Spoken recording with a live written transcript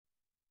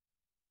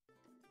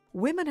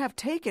Women have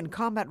taken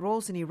combat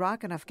roles in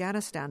Iraq and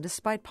Afghanistan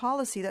despite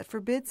policy that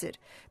forbids it.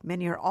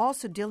 Many are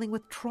also dealing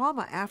with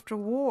trauma after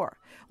war.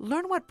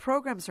 Learn what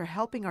programs are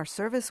helping our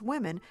service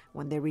women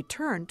when they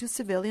return to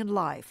civilian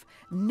life.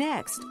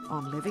 Next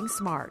on Living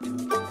Smart.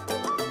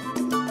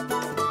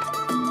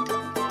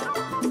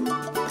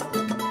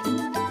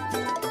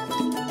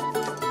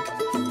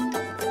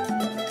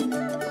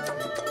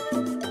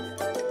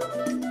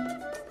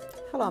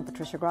 Hello, I'm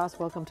Patricia Gras.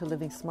 Welcome to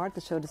Living Smart,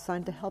 the show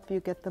designed to help you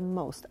get the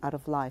most out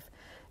of life.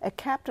 A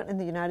captain in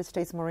the United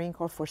States Marine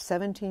Corps for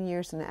 17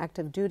 years in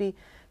active duty,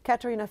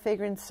 Katariina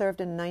Fagering served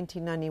in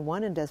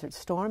 1991 in Desert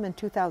Storm and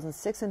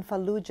 2006 in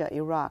Fallujah,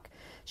 Iraq.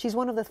 She's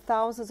one of the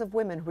thousands of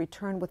women who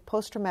returned with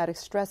post-traumatic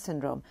stress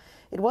syndrome.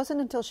 It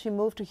wasn't until she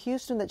moved to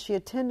Houston that she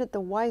attended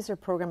the WISER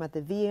program at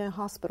the VA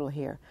hospital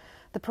here.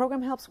 The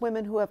program helps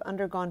women who have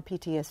undergone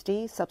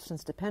PTSD,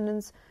 substance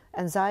dependence,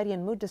 anxiety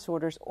and mood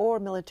disorders, or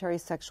military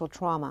sexual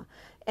trauma.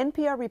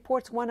 NPR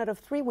reports 1 out of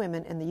 3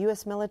 women in the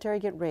U.S. military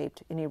get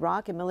raped. In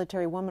Iraq, a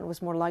military woman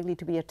was more likely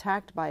to be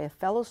attacked by a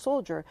fellow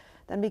soldier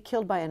than be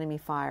killed by enemy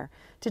fire.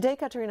 Today,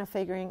 Katariina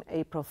Fagering,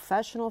 a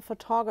professional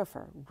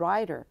photographer,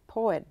 writer,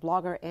 poet,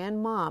 blogger,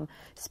 and mom,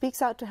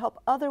 speaks out to help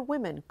other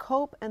women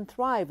cope and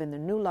thrive in their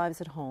new lives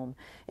at home.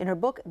 In her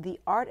book, The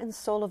Art and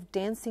Soul of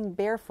Dancing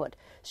Barefoot,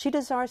 she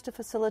desires to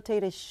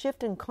facilitate a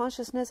shift in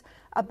consciousness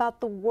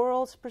about the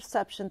world's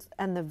perceptions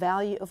and the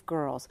value of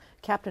girls.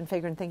 Captain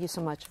Fagering, thank you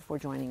so much for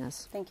joining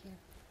us. Thank you.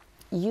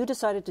 You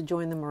decided to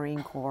join the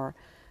Marine Corps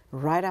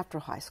right after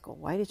high school.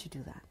 Why did you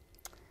do that?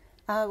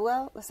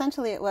 Well,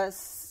 essentially it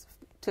was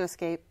to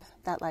escape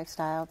that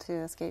lifestyle, to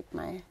escape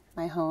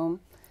my home.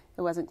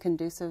 It wasn't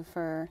conducive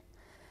for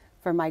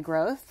my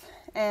growth,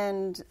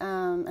 and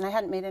I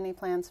hadn't made any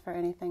plans for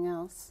anything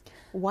else.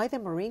 Why the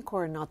Marine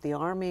Corps and not the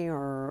Army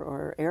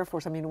or Air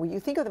Force? I mean, when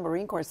you think of the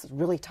Marine Corps, it's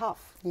really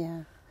tough.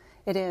 Yeah,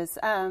 it is.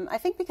 I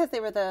think because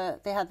they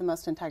had the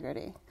most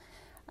integrity.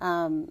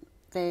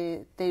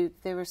 They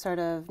were sort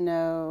of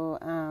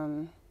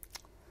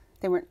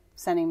they weren't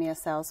sending me a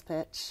sales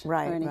pitch or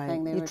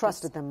anything. Right. You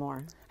trusted them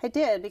more. I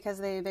did, because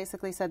they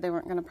basically said they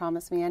weren't going to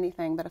promise me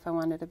anything, but if I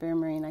wanted to be a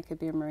Marine, I could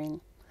be a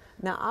Marine.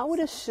 Now, I would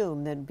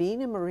assume that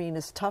being a Marine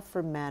is tough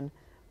for men,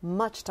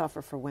 much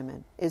tougher for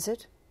women. Is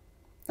it?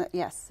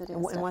 Yes, it is.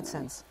 In what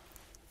sense?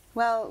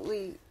 Well,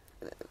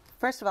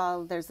 first of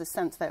all, there's the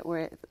sense that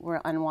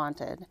we're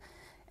unwanted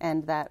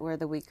and that we're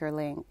the weaker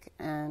link.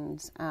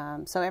 And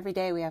so every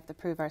day we have to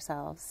prove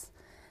ourselves.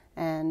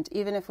 And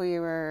even if we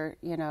were,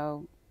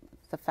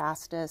 the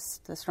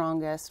fastest, the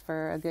strongest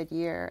for a good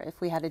year, if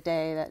we had a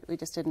day that we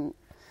just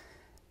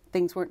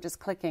things weren't just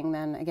clicking,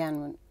 then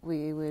again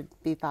we would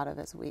be thought of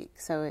as weak.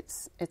 So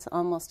it's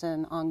almost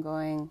an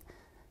ongoing,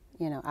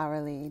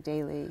 hourly,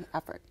 daily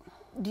effort.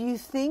 Do you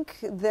think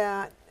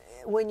that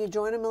when you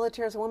join a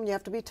military as a woman, you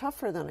have to be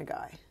tougher than a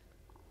guy?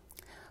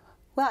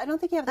 Well, I don't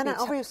think you have to be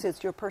tougher. Obviously,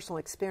 it's your personal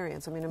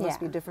experience. I mean, it must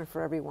be different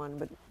for everyone,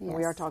 but yes,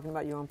 we are talking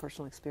about your own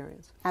personal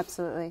experience.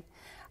 Absolutely.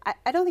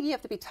 I don't think you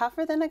have to be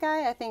tougher than a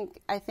guy. I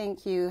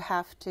think you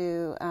have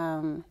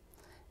to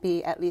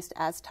be at least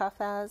as tough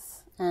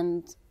as,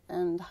 and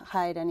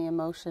hide any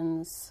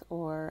emotions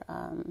or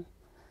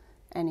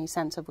any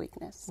sense of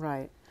weakness.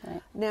 Right.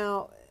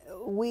 Now,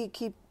 we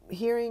keep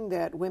hearing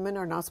that women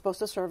are not supposed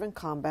to serve in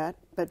combat,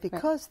 but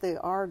because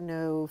there are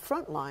no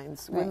front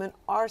lines, women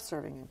are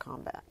serving in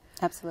combat.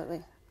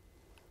 Absolutely.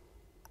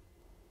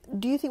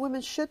 Do you think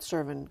women should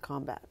serve in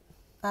combat?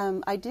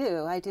 I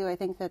do. I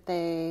think that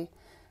they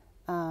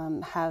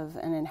have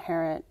an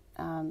inherent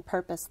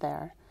purpose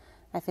there.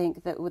 I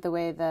think that with the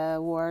way the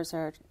wars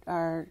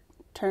are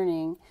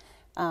turning,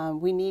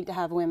 we need to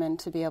have women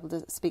to be able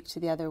to speak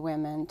to the other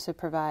women to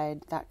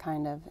provide that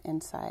kind of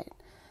insight.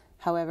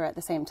 However, at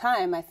the same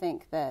time, I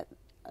think that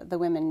the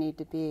women need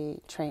to be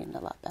trained a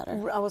lot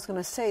better. I was going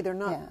to say they're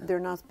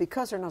not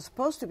because they're not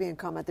supposed to be in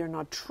combat. They're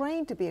not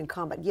trained to be in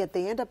combat. Yet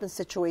they end up in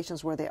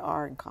situations where they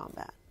are in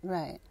combat.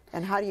 Right.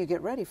 And how do you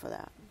get ready for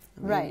that? I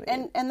mean, right.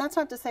 And that's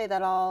not to say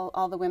that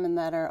all the women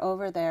that are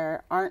over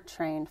there aren't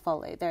trained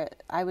fully.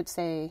 I would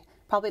say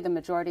probably the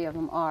majority of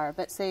them are.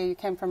 But say you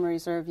came from a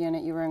reserve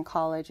unit, you were in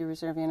college, your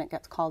reserve unit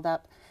gets called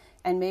up,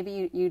 and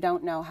maybe you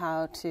don't know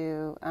how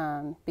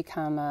to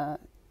become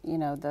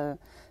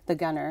the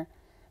gunner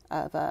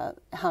of a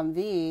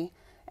Humvee,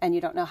 and you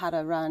don't know how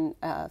to run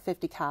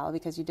 50 cal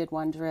because you did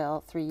one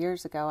drill 3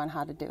 years ago on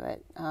how to do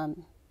it.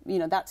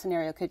 That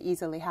scenario could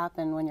easily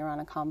happen when you're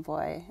on a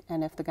convoy,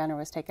 and if the gunner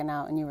was taken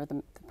out and you were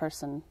the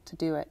person to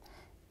do it,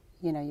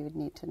 you would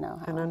need to know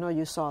how. And I know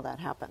you saw that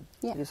happen.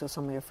 Yeah. You saw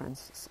some of your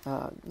friends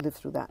live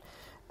through that.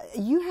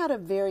 You had a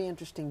very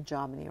interesting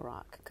job in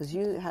Iraq because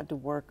you had to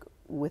work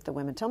with the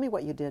women. Tell me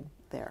what you did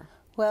there.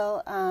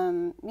 Well,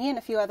 me and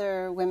a few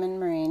other women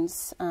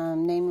Marines,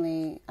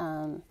 namely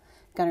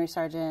Gunnery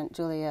Sergeant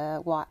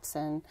Julia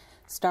Watson,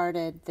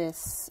 started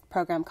this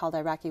program called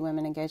Iraqi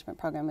Women Engagement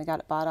Program. We got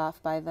it bought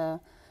off by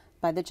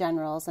the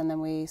generals, and then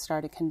we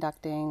started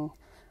conducting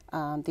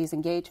these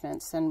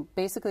engagements. And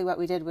basically what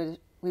we did was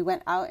we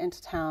went out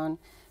into town,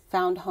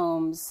 found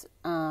homes,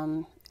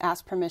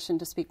 asked permission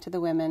to speak to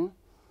the women,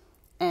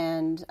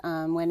 and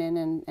went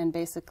in and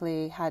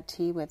basically had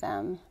tea with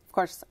them. Of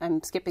course,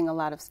 I'm skipping a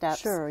lot of steps.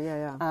 Sure,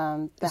 yeah.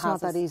 It's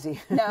not that easy.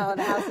 No,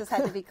 the houses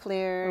had to be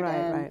cleared,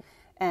 right.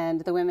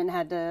 And the women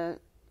had to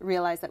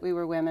realize that we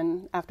were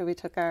women after we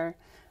took our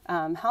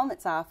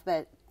helmets off.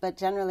 But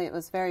generally, it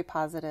was very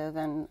positive,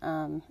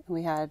 and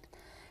we had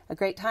a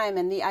great time.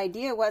 And the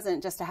idea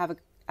wasn't just to have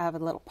a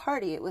little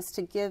party; it was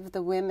to give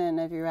the women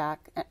of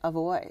Iraq a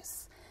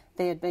voice.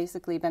 They had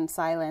basically been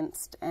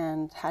silenced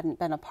and hadn't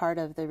been a part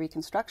of the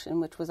reconstruction,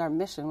 which was our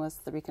mission,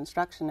 was the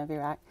reconstruction of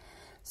Iraq.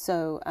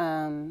 So,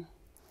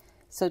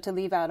 so to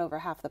leave out over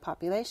half the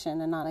population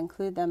and not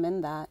include them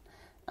in that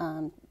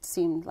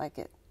seemed like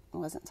it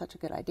wasn't such a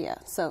good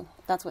idea. So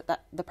that's what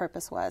the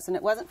purpose was. And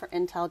it wasn't for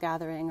intel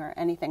gathering or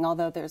anything,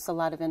 although there's a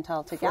lot of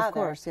intel to gather. Of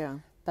course, yeah.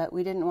 But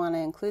we didn't want to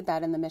include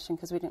that in the mission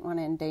because we didn't want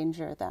to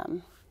endanger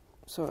them.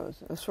 So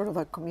it's sort of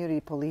like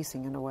community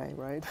policing in a way,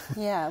 right?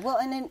 Yeah. Well,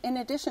 and in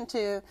addition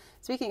to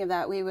speaking of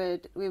that, we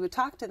would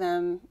talk to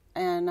them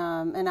and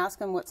ask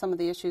them what some of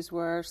the issues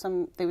were.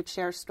 They would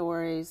share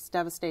stories,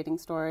 devastating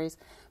stories,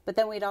 but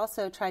then we'd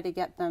also try to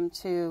get them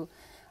to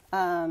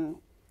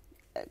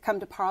come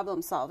to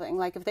problem solving.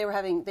 Like if they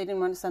didn't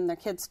want to send their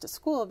kids to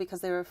school because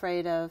they were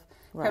afraid of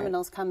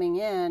criminals coming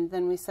in,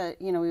 then we said,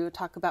 we would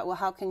talk about, well,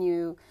 how can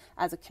you,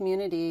 as a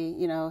community,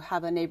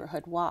 have a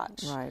neighborhood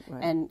watch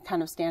and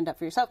kind of stand up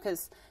for yourself,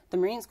 because the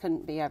Marines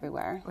couldn't be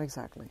everywhere.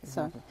 Exactly.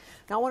 So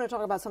now I want to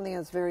talk about something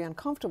that's very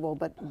uncomfortable,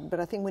 but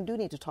I think we do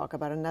need to talk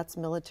about it, and that's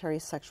military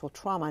sexual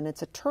trauma. And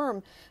it's a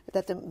term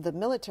that the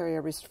military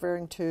are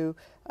referring to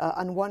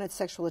unwanted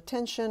sexual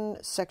attention,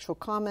 sexual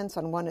comments,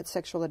 unwanted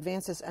sexual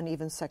advances, and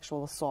even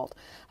sexual assault.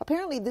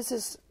 Apparently this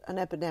is an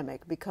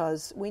epidemic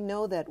because we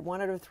know that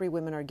 1 out of 3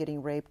 women are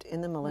getting raped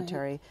in the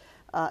military,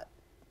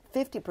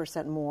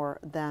 50% more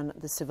than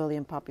the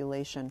civilian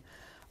population.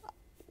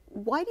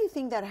 Why do you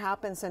think that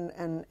happens,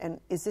 and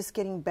is this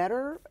getting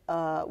better?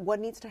 What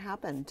needs to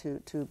happen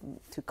to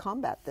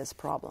combat this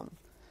problem?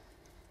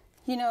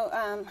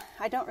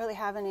 I don't really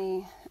have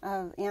any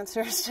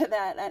answers to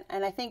that,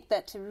 and I think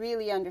that to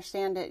really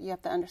understand it, you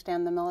have to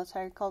understand the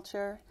military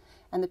culture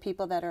and the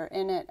people that are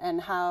in it,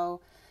 and how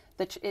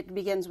it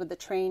begins with the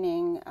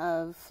training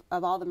of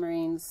all the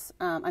Marines.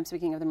 I'm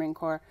speaking of the Marine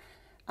Corps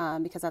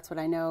because that's what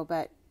I know,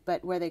 but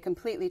where they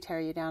completely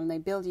tear you down, they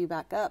build you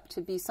back up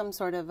to be some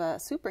sort of a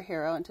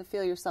superhero and to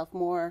feel yourself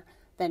more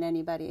than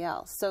anybody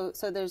else. So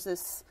there's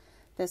this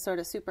sort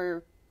of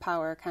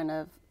superpower kind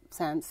of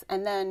sense,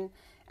 and then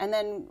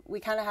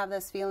we kind of have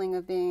this feeling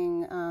of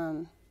being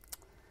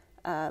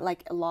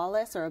like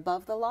lawless or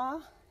above the law,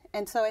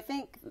 and so I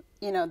think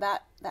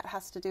that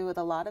has to do with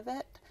a lot of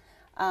it.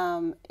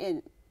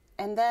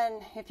 And then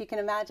if you can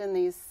imagine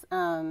these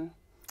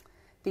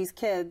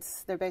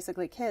kids, they're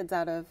basically kids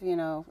out of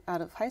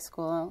high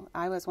school.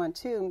 I was one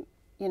too.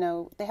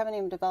 They haven't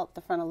even developed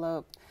the frontal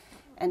lobe,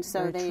 and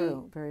so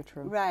very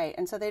true. Right,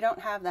 and so they don't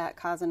have that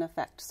cause and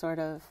effect sort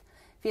of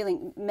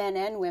feeling, men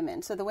and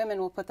women. So the women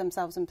will put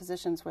themselves in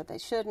positions where they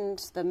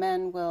shouldn't. The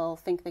men will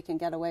think they can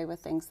get away with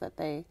things that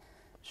they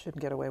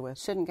shouldn't get away with.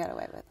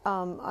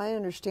 I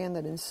understand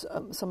that in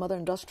some other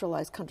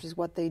industrialized countries,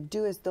 what they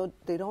do is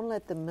they don't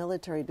let the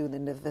military do the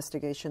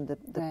investigation.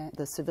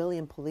 The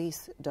civilian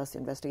police does the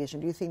investigation.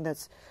 Do you think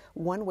that's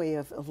one way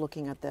of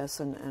looking at this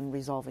and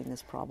resolving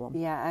this problem?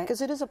 Yeah. Because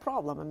it is a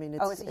problem. I mean,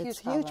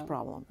 it's a huge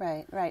problem.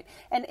 Right.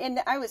 And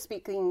I was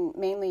speaking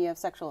mainly of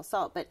sexual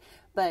assault,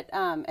 but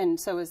and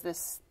so is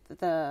this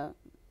the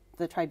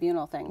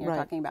tribunal thing you're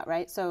talking about,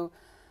 right? So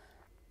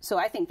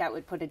I think that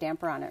would put a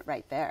damper on it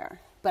right there.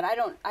 But I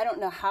don't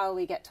know how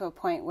we get to a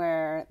point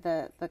where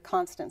the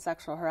constant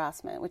sexual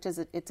harassment, which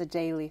is it's a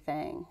daily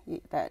thing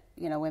that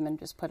women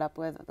just put up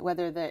with,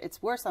 whether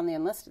it's worse on the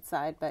enlisted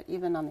side, but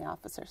even on the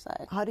officer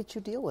side. How did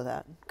you deal with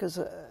that? Because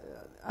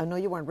I know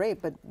you weren't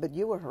raped, but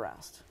you were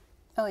harassed.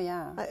 Oh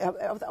yeah.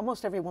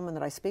 Almost every woman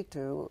that I speak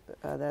to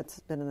that's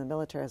been in the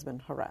military has been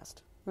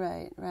harassed.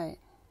 Right.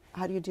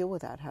 How do you deal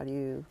with that? How do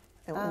you?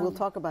 And we'll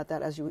talk about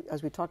that as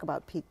we talk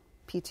about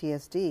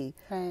PTSD.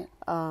 Right.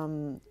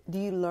 Do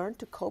you learn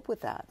to cope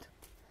with that?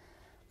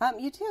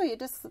 You do. You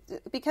just,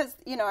 because,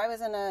 I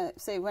was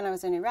when I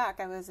was in Iraq,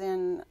 I was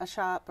in a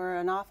shop or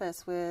an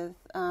office with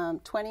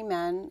 20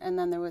 men, and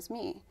then there was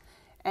me.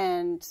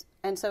 And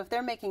so if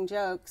they're making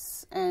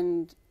jokes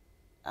and,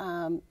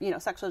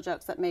 sexual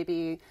jokes that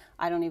maybe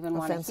I don't even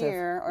want to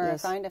hear or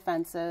find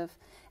offensive,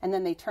 and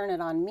then they turn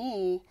it on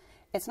me,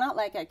 it's not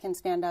like I can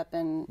stand up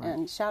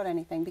and shout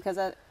anything, because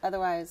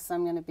otherwise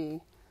I'm going to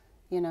be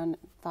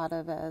thought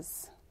of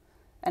as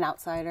an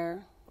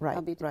outsider. Right.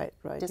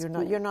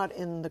 You're not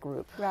in the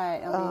group.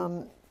 Right.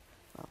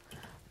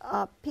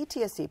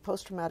 PTSD,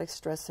 post-traumatic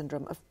stress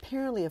syndrome,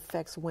 apparently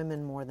affects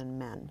women more than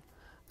men.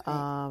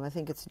 I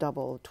think it's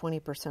double,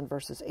 20%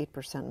 versus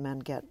 8% men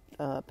get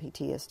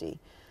PTSD.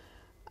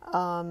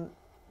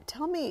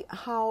 Tell me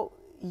how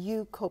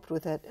you coped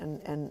with it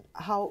and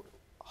how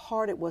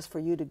hard it was for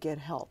you to get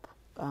help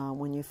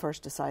when you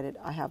first decided,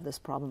 I have this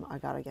problem, I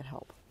got to get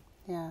help.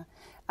 Yeah.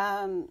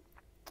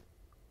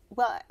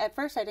 Well, at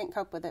first I didn't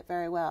cope with it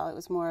very well. It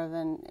was more of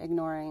an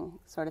ignoring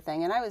sort of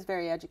thing. And I was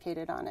very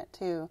educated on it,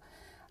 too.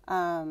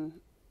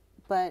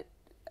 But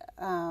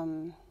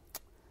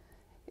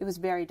it was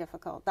very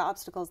difficult. The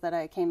obstacles that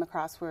I came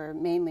across were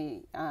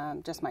mainly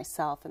just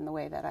myself and the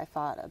way that I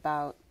thought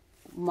about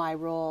my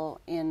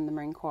role in the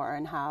Marine Corps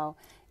and how,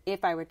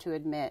 if I were to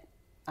admit,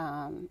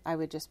 I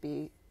would just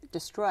be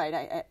destroyed.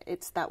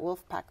 It's that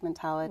wolf pack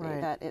mentality,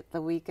 right, that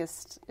the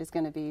weakest is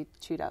going to be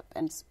chewed up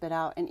and spit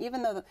out. And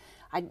even though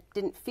I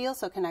didn't feel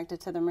so connected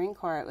to the Marine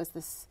Corps, it was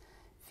this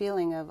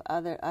feeling of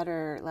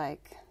utter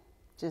like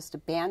just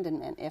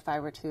abandonment if I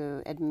were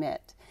to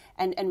admit,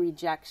 and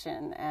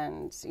rejection,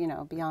 and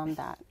beyond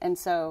that. And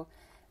so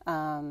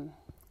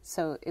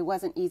it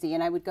wasn't easy.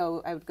 And I would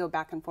go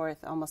back and forth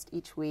almost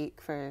each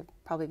week for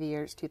probably the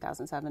years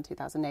 2007,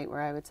 2008,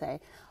 where I would say,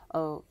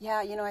 oh yeah,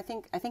 I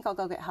think I'll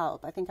go get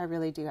help. I think I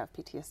really do have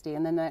PTSD.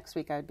 And then the next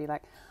week I would be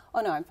like,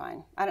 oh no, I'm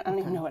fine. I don't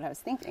even know what I was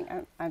thinking.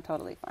 I'm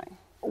totally fine.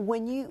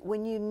 When you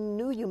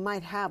knew you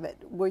might have it,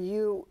 were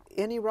you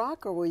in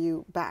Iraq or were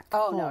you back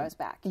home? Oh no, I was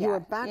back. You were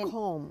back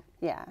home,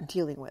 yeah,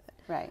 dealing with it.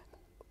 Right.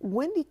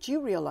 When did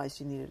you realize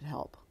you needed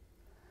help?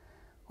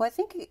 Well, I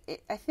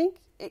think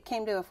it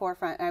came to a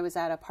forefront. I was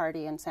at a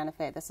party in Santa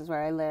Fe. This is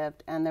where I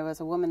lived, and there was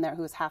a woman there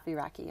who was half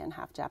Iraqi and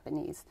half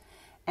Japanese,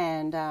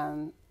 and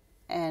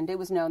it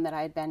was known that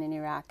I had been in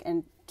Iraq.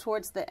 And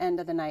towards the end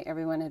of the night,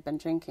 everyone had been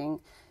drinking.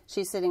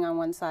 She's sitting on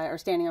one side, or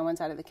standing on one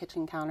side of the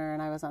kitchen counter,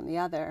 and I was on the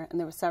other, and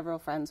there were several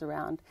friends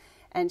around.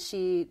 And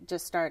she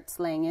just starts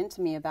laying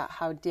into me about,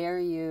 how dare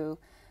you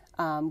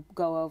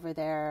go over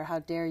there? How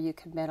dare you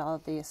commit all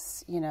of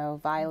this,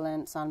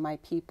 violence on my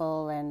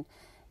people?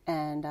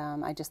 And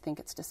I just think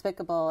it's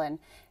despicable.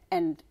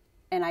 And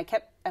I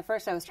kept, at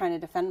first I was trying to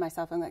defend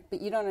myself. I'm like,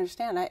 but you don't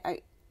understand.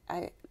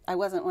 I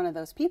wasn't one of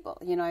those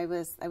people. I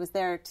was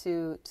there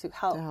to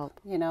help.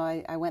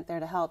 I went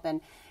there to help.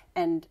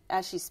 And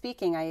as she's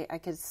speaking, I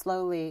could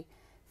slowly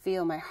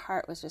feel my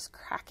heart was just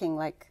cracking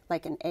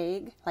like an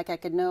egg. Like I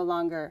could no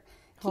longer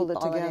hold keep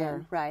it all together. It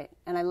in. Right.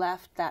 And I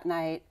left that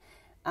night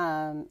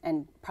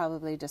and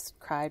probably just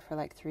cried for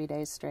like 3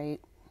 days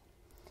straight.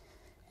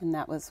 And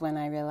that was when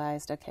I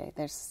realized, okay,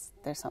 there's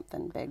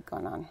something big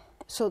going on.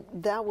 So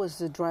that was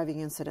the driving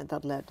incident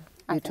that led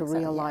you to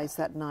realize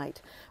that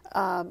night.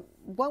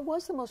 What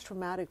was the most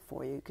traumatic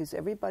for you? Because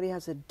everybody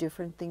has a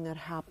different thing that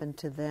happened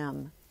to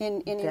them.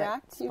 In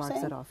Iraq, you're saying?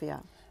 Sparks it off, yeah.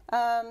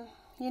 I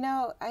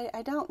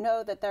don't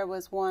know that there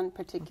was one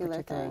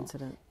particular thing.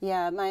 Incident.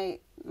 Yeah, my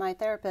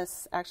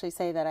therapists actually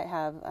say that I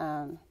have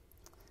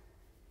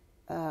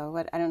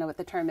I don't know what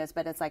the term is,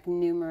 but it's like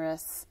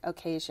numerous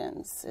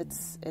occasions.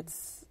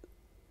 It's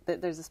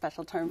there's a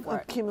special term for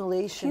it.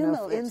 Accumulation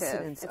of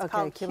incidents. It's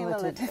called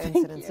cumulative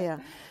incidents. Yeah.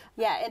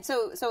 Yeah, and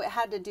so it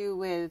had to do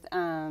with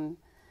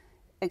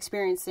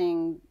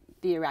experiencing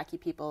the Iraqi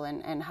people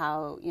and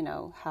how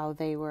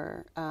they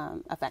were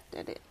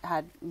affected. It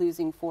had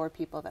losing 4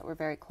 people that were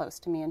very close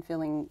to me and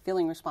feeling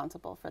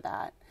responsible for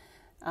that,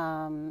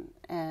 and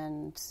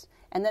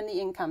then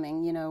the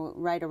incoming,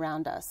 right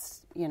around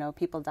us,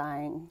 people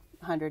dying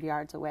 100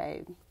 yards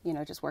away,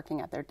 just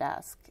working at their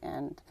desk.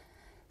 And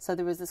so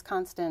there was this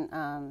constant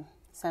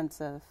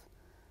sense of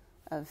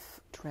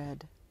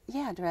dread.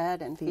 Yeah,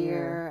 dread and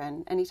fear.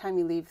 And anytime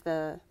you leave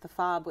the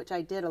FOB, which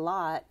I did a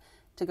lot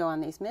to go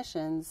on these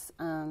missions,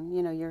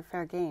 you're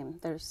fair game.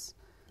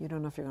 You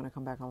don't know if you're going to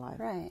come back alive.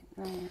 Right.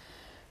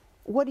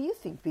 What do you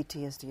think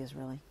PTSD is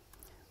really?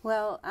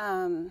 Well,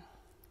 I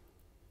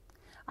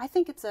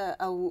think it's a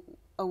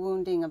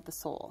wounding of the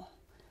soul.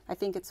 I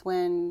think it's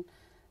when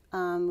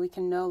we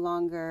can no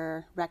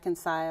longer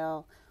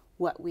reconcile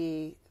what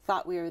we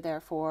thought we were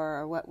there for,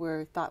 or what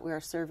we thought we were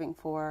serving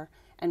for,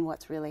 and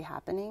what's really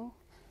happening.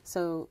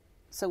 So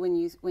when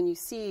you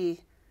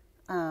see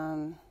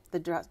the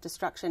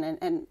destruction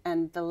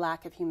and the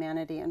lack of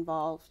humanity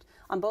involved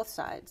on both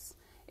sides,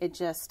 I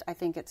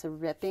think it's a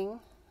ripping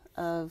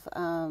of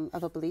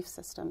a belief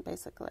system,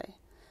 basically.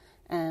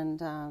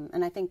 And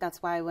I think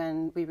that's why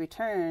when we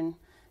return,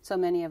 so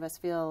many of us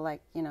feel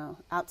like,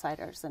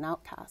 outsiders and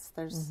outcasts.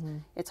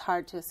 It's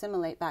hard to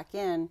assimilate back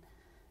in,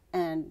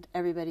 and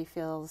everybody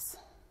feels,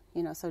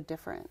 so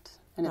different.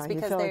 And it's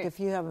because you feel like if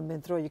you haven't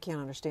been through it, you can't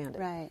understand it.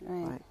 Right.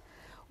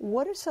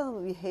 What are some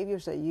of the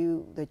behaviors that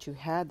you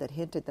had that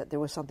hinted that there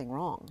was something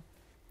wrong?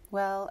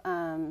 Well,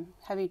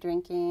 heavy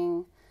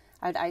drinking.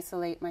 I'd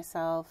isolate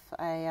myself.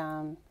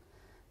 I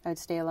would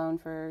stay alone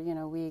for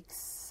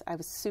weeks. I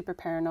was super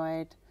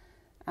paranoid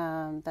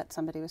that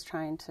somebody was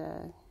trying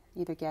to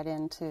either get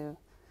into.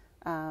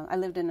 I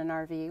lived in an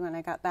RV when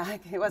I got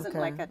back. It wasn't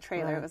like a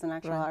trailer; it was an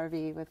actual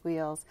RV with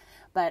wheels.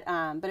 But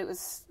it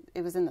was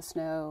in the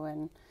snow,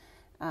 and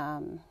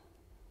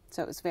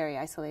so it was very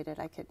isolated.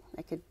 I could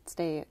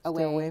stay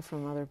away. Stay away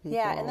from other people.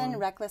 Yeah, and then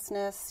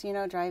recklessness.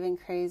 Driving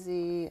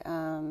crazy.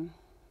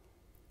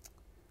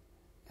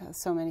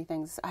 So many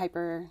things.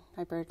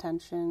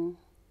 Hypertension.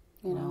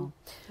 Wow.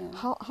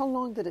 Yeah. How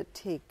long did it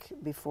take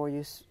before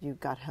you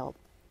got help?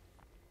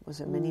 Was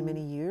it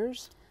many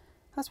years?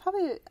 It was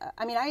probably.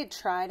 I had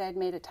tried. I'd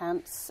made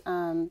attempts.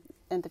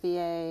 the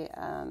VA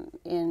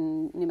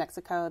in New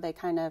Mexico, they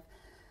kind of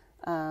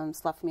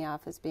sloughed me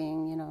off as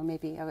being,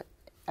 maybe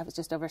I was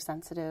just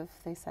oversensitive,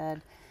 they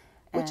said.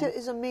 Which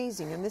is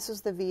amazing, and this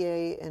is the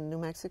VA in New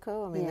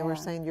Mexico. I mean, they were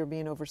saying you're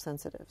being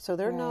oversensitive, so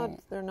they're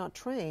not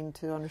trained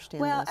to understand.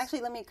 Well, this.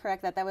 Actually, let me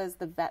correct that. That was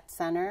the vet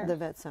center. The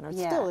vet center.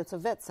 Yeah. Still, it's a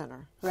vet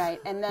center. Right,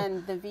 and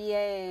then the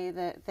VA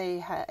that they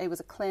had, it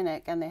was a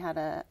clinic, and they had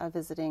a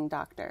visiting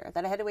doctor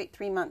that I had to wait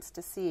 3 months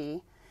to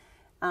see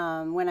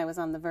when I was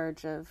on the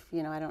verge of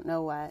I don't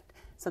know what.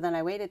 So then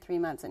I waited 3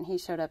 months, and he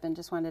showed up and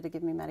just wanted to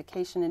give me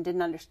medication and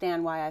didn't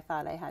understand why I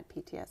thought I had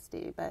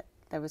PTSD, but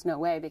there was no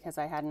way because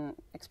I hadn't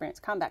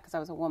experienced combat because I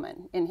was a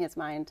woman in his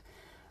mind,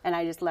 and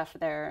I just left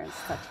there in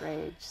such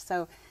rage.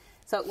 So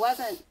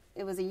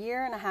it was a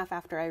year and a half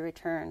after I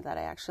returned that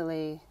I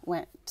actually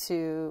went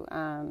to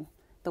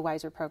the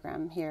WISER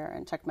program here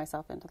and checked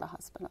myself into the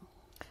hospital.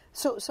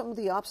 So some of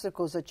the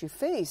obstacles that you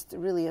faced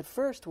really at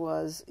first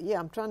was,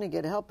 I'm trying to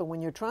get help, and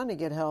when you're trying to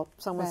get help,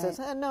 someone says,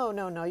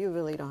 no, you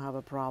really don't have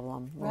a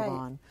problem, move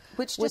on.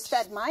 Which just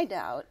fed my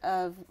doubt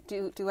of,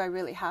 do I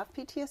really have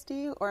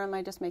PTSD, or am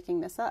I just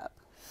making this up?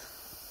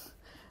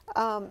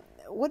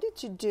 What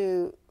did you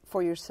do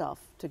for yourself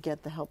to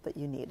get the help that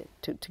you needed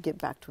to get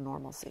back to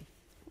normalcy?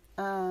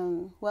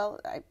 Well,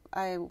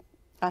 I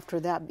after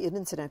that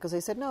incident, because they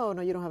said, no,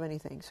 you don't have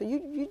anything. So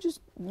you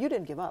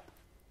didn't give up.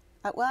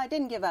 Well, I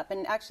didn't give up,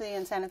 and actually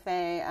in Santa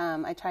Fe,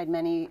 I tried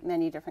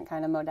many different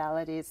kind of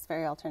modalities,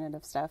 very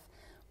alternative stuff,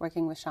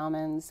 working with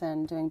shamans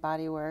and doing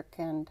body work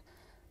and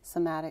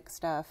somatic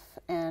stuff,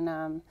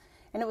 and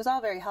it was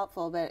all very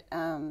helpful, but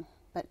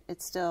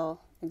it still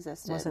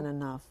existed. Wasn't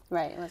enough.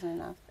 Right, it wasn't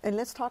enough. And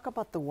let's talk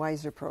about the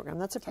WISER program.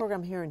 That's a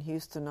program here in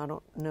Houston. I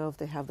don't know if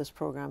they have this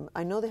program.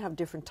 I know they have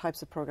different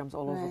types of programs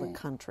all over the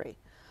country.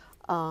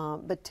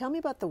 But tell me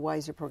about the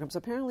WISER programs.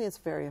 Apparently it's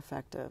very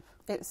effective.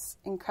 It's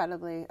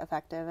incredibly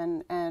effective,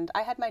 and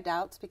I had my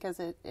doubts because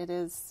it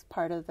is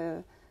part of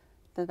the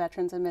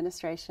Veterans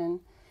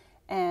Administration,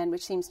 and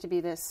which seems to be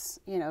this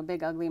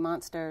big ugly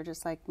monster,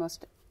 just like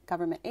most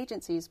government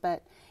agencies.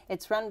 But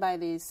it's run by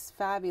these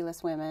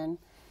fabulous women,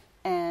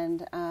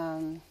 and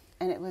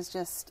it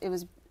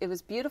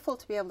was beautiful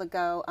to be able to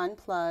go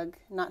unplug,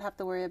 not have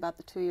to worry about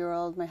the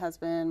 2-year-old, my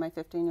husband, my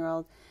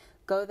 15-year-old,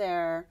 go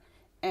there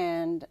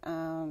and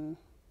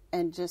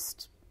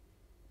just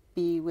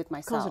be with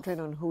myself.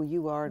 Concentrate on who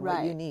you are and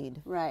what you need.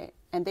 Right.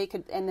 And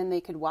then they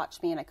could watch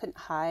me, and I couldn't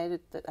hide.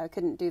 I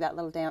couldn't do that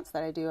little dance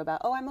that I do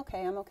about, I'm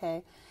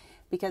okay,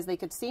 because they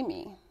could see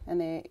me, and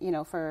they,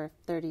 for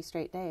 30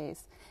 straight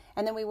days.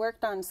 And then we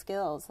worked on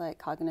skills like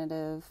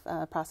cognitive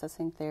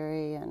processing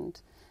theory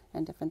and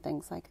different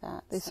things like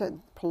that. They said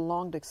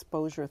prolonged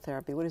exposure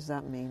therapy. What does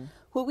that mean?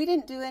 Well, we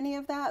didn't do any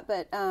of that,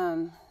 but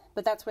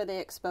that's where they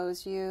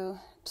expose you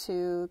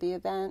to the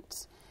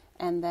event,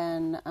 and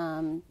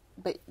then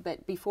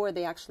but before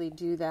they actually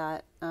do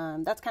that,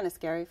 that's kind of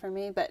scary for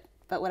me. But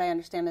what I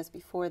understand is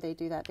before they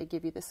do that, they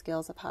give you the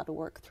skills of how to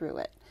work through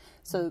it.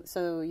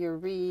 So you're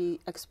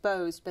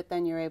re-exposed, but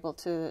then you're able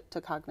to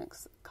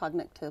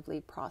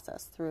cognitively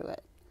process through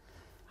it.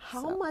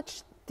 How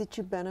much did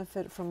you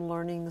benefit from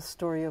learning the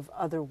story of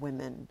other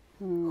women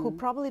who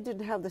probably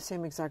didn't have the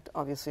same exact,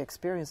 obviously,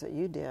 experience that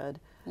you did?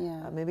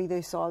 Yeah. Maybe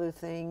they saw other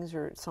things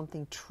or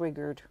something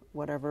triggered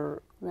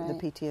whatever the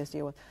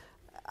PTSD was.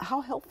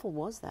 How helpful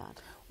was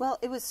that? Well,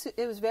 it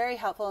was very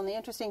helpful, and the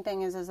interesting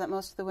thing is that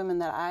most of the women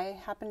that I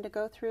happened to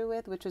go through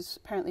with, which was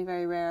apparently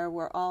very rare,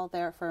 were all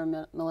there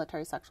for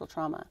military sexual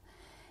trauma.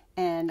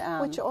 And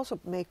which also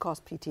may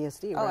cause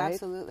PTSD, right? Oh,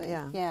 absolutely.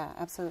 Yeah,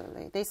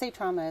 absolutely. They say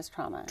trauma is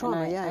trauma.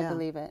 And I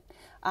believe it.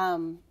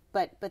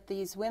 But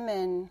these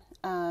women,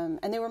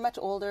 and they were much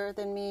older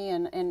than me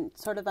and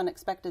sort of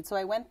unexpected. So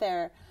I went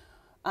there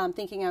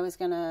thinking I was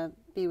going to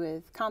be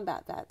with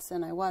combat vets,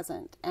 and I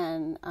wasn't.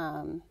 And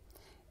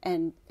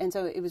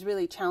so it was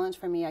really a challenge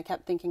for me. I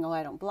kept thinking,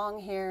 I don't belong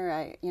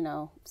here.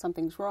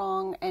 Something's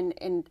wrong.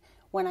 And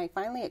when I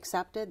finally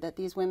accepted that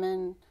these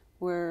women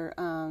were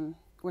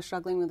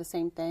struggling with the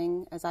same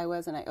thing as I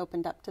was, and I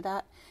opened up to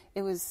that,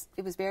 it was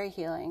very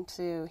healing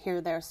to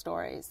hear their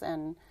stories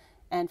and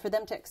for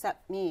them to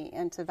accept me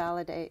and to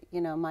validate,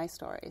 my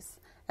stories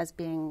as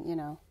being,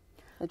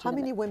 legitimate. How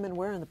many women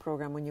were in the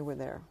program when you were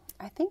there?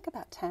 I think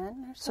about 10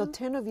 or so. So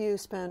 10 of you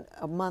spent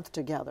a month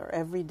together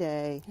every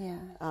day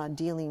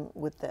dealing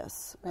with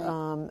this.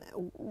 Right.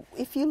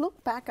 If you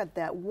look back at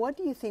that, what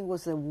do you think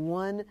was the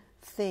one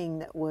thing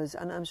that was,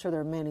 and I'm sure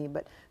there are many,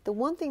 but the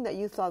one thing that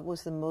you thought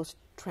was the most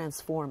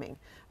transforming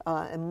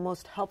and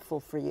most helpful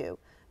for you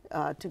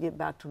to get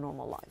back to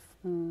normal life?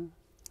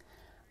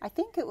 I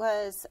think it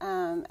was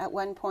at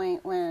one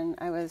point when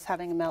I was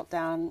having a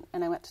meltdown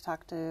and I went to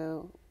talk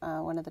to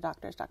one of the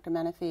doctors, Dr.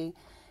 Menifee,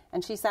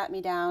 and she sat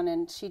me down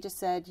and she just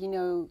said,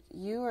 you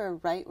are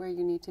right where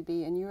you need to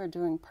be and you are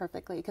doing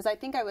perfectly. Because I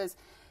think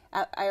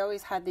I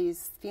always had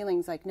these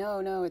feelings like,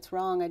 no, it's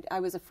wrong. I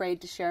was afraid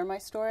to share my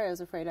story. I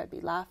was afraid I'd be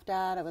laughed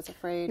at. I was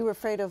afraid. You were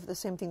afraid of the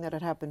same thing that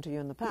had happened to you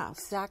in the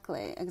past.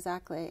 Exactly.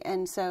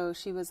 And so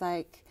she was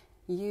like,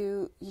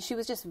 she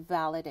was just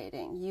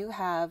validating. You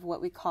have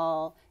what we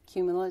call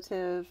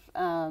cumulative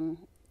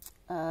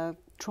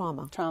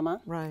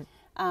trauma, right?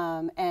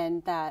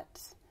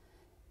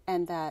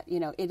 And that, you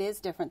know, it is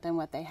different than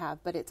what they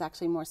have, but it's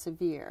actually more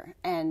severe.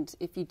 And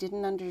if you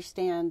didn't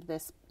understand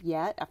this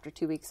yet, after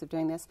 2 weeks of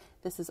doing this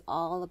is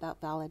all about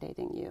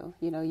validating you.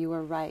 You know, you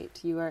were right.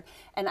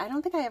 And I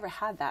don't think I ever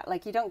had that.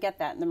 Like, you don't get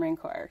that in the Marine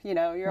Corps. You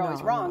know, you're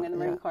always wrong in the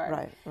Marine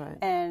Corps. Right.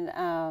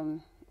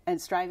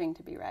 And striving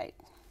to be right.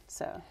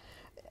 So,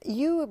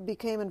 you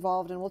became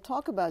involved, and we'll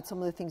talk about some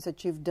of the things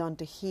that you've done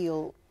to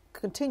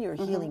continue your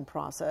healing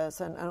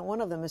process, and one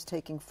of them is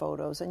taking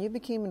photos, and you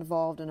became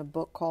involved in a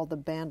book called The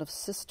Band of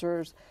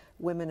Sisters,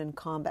 Women in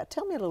Combat.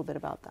 Tell me a little bit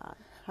about that.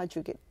 How'd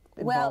you get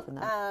involved in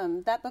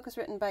that? That book was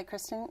written by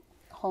Kristen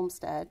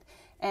Homestead,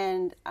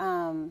 and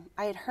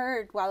I had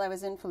heard while I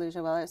was in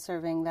Fallujah, while I was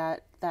serving,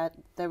 that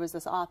there was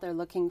this author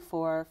looking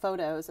for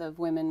photos of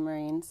women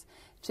Marines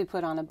to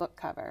put on a book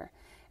cover.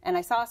 And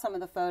I saw some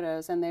of the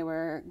photos, and they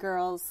were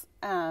girls,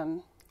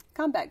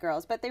 combat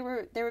girls, but they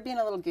were being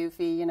a little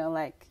goofy, you know,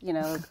 like, you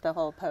know, the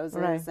whole poses,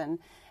 right.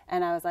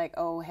 and I was like,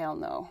 oh hell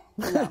no,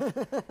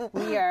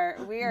 we are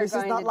this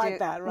going is not to like do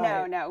that,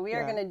 right? No, we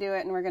are going to do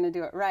it, and we're going to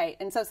do it right.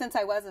 And so, since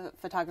I was a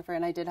photographer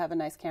and I did have a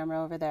nice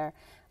camera over there,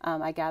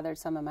 I gathered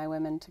some of my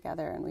women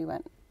together,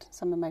 and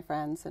some of my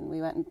friends, and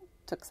we went and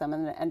took some,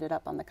 and it ended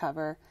up on the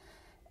cover.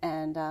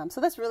 And so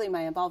that's really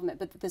my involvement.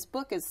 But this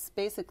book is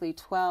basically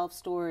 12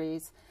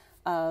 stories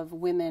of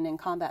women in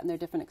combat and their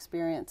different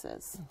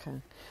experiences. Okay.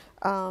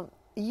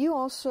 You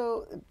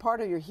also,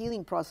 part of your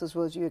healing process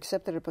was you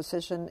accepted a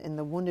position in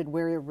the Wounded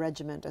Warrior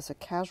Regiment as a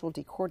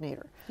casualty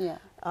coordinator. Yeah.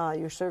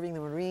 You're serving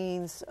the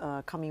Marines,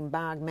 coming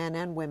back, men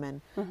and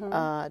women,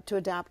 to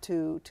adapt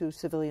to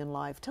civilian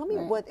life. Tell me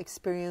what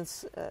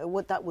experience,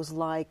 what that was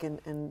like,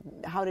 and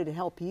how did it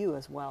help you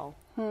as well?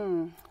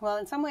 Well,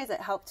 in some ways it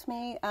helped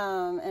me,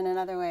 and in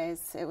other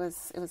ways it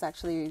was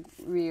actually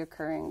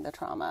reoccurring, the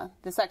trauma.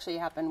 This actually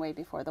happened way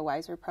before the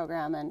Wiser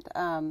program,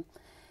 and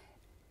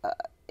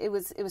it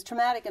was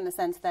traumatic in the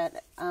sense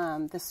that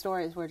the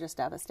stories were just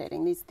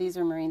devastating. These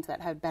are Marines that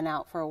had been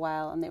out for a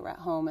while, and they were at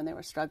home, and they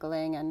were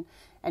struggling, and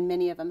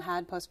many of them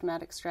had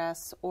post-traumatic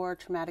stress or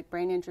traumatic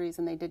brain injuries,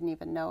 and they didn't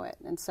even know it.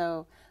 And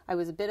so I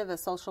was a bit of a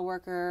social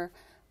worker,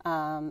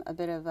 a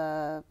bit of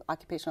a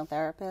occupational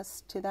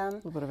therapist to them. A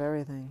little bit of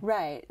everything.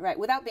 Right.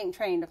 Without being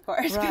trained, of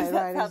course, because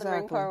that's how the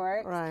Marine Corps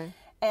works. Right.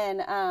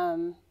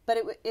 And but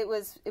it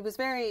was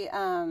very.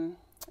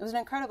 It was an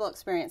incredible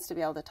experience to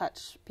be able to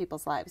touch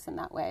people's lives in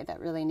that way that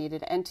really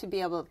needed it, and to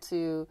be able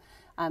to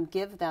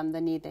give them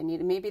the need they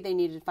needed. Maybe they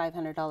needed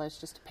 $500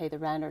 just to pay the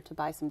rent or to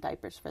buy some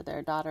diapers for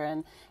their daughter,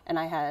 and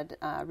I had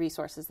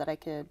resources that I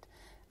could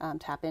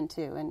tap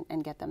into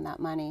and get them that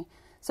money.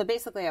 So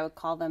basically I would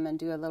call them and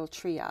do a little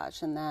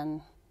triage, and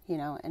then, you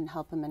know, and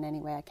help them in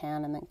any way I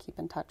can, and then keep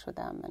in touch with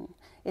them.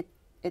 And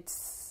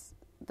it's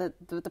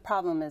the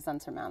problem is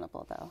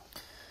unsurmountable, though.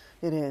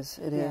 It is.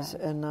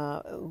 And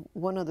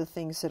one of the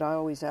things that I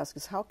always ask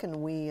is, how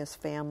can we as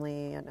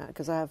family, and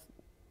because I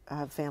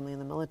have family in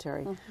the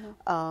military,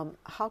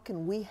 how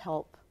can we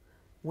help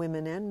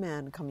women and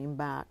men coming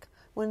back?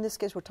 Well, in this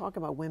case, we're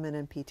talking about women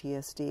and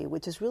PTSD,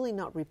 which is really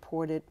not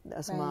reported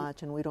as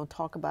much, and we don't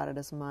talk about it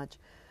as much.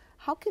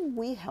 How can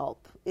we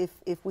help if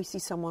we see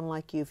someone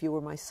like you, if you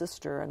were my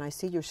sister, and I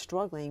see you're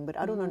struggling, but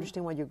I don't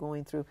understand what you're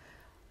going through?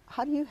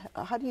 How do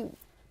you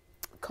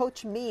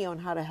coach me on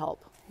how to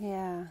help?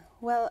 Yeah.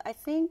 Well, I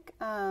think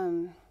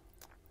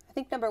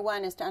number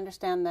one is to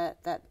understand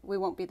that we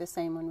won't be the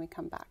same when we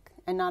come back,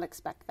 and not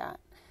expect that.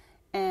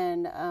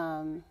 And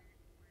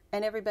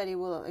everybody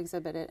will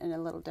exhibit it in a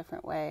little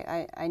different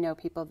way. I know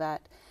people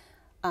that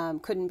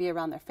couldn't be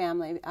around their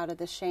family out of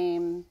the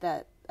shame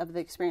of the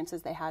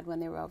experiences they had when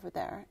they were over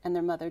there, and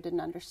their mother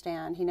didn't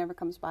understand. He never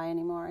comes by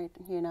anymore,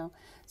 you know.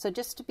 So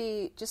just to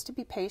be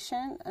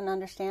patient and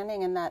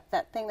understanding, and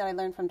that thing that I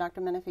learned from Dr.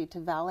 Menifee, to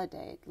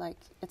validate, like,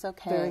 it's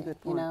okay. Very good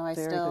point. You know,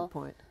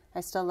 I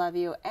still love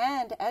you,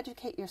 and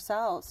educate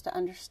yourselves to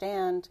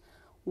understand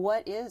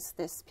what is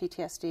this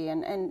PTSD,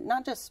 and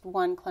not just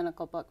one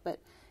clinical book, but,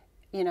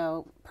 you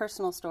know,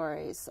 personal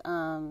stories,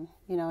 you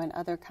know, and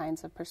other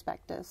kinds of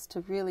perspectives,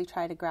 to really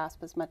try to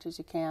grasp as much as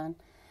you can.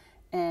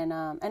 And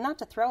not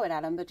to throw it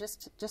at them, but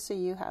just so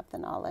you have the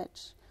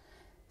knowledge.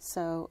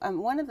 So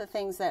one of the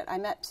things that I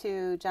met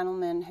two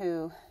gentlemen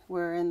who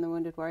were in the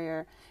Wounded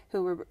Warrior,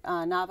 who were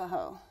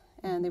Navajo,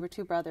 and they were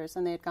two brothers,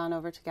 and they had gone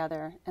over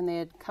together, and they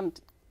had come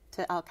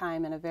to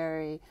Al-Qaim in a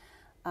very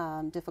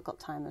difficult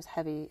time. It was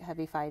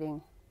heavy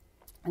fighting,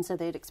 and so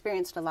they had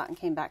experienced a lot and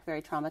came back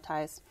very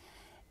traumatized.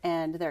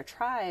 And their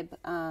tribe,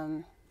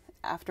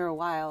 after a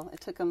while,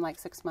 it took them like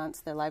 6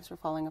 months. Their lives were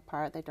falling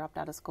apart. They dropped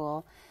out of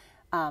school.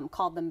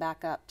 Called them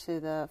back up to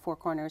the Four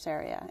Corners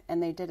area,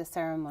 and they did a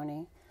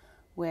ceremony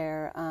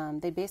where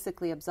they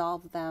basically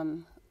absolved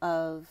them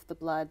of the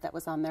blood that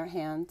was on their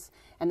hands,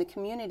 and the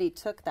community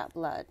took that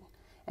blood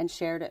and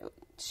shared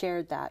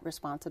that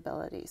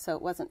responsibility. So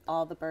it wasn't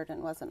all the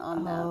burden wasn't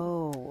on them.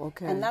 Oh,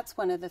 okay. And that's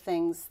one of the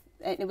things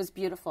it was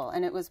beautiful,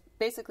 and it was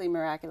basically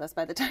miraculous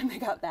by the time they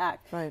got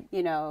back. Right.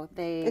 You know,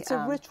 it's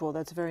a ritual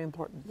that's very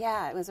important.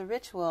 Yeah, it was a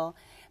ritual,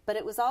 but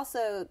it was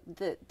also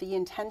the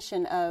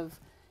intention of,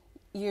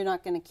 you're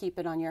not going to keep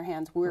it on your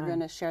hands. We're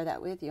going to share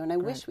that with you, and I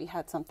wish we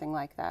had something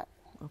like that.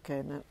 Okay,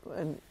 and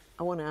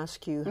I want to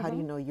ask you, how do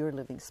you know you're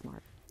living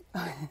smart?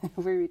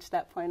 We reached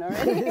that point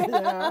already.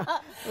 Yeah,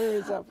 we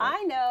reached that point.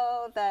 I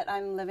know that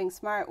I'm living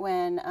smart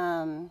when,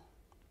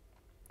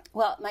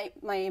 well,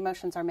 my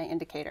emotions are my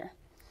indicator.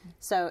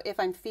 So if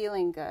I'm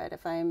feeling good,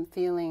 if I'm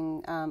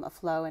feeling a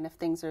flow, and if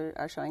things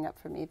are showing up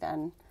for me,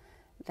 then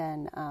I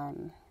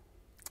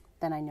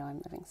know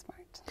I'm living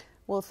smart.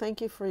 Well,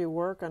 thank you for your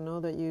work. I know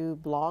that you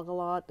blog a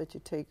lot, that you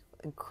take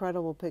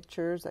incredible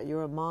pictures, that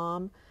you're a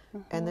mom,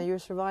 and that you're a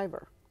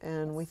survivor.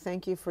 And we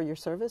thank you for your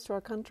service to our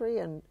country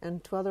and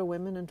to other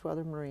women and to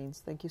other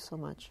Marines. Thank you so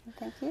much.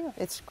 Thank you.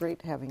 It's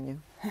great having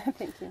you.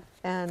 Thank you.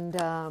 And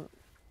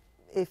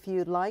if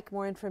you'd like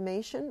more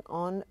information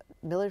on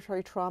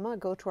military trauma,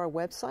 go to our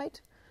website.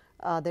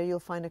 There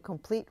you'll find a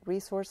complete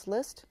resource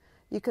list.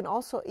 You can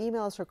also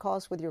email us or call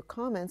us with your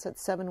comments at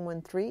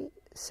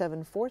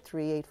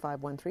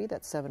 713-743-8513.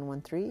 That's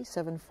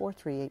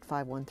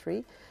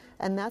 713-743-8513.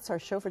 And that's our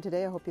show for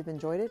today. I hope you've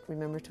enjoyed it.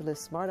 Remember to live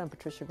smart. I'm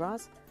Patricia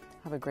Gras.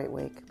 Have a great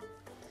week.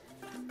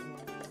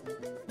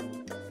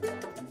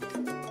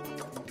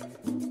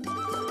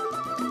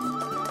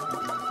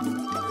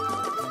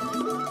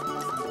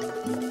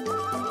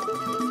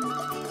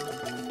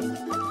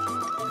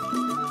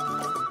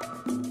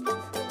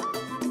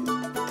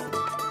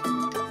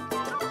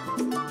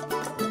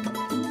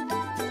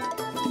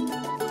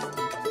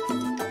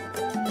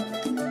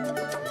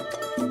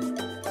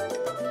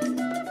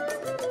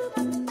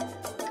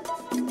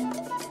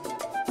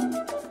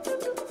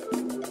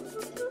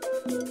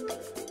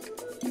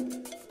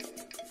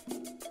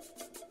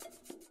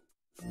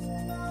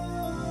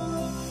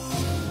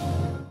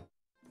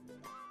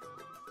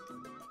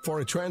 For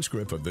a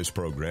transcript of this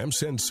program,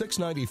 send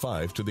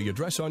 $6.95 to the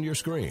address on your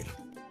screen.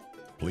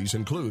 Please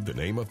include the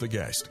name of the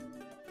guest.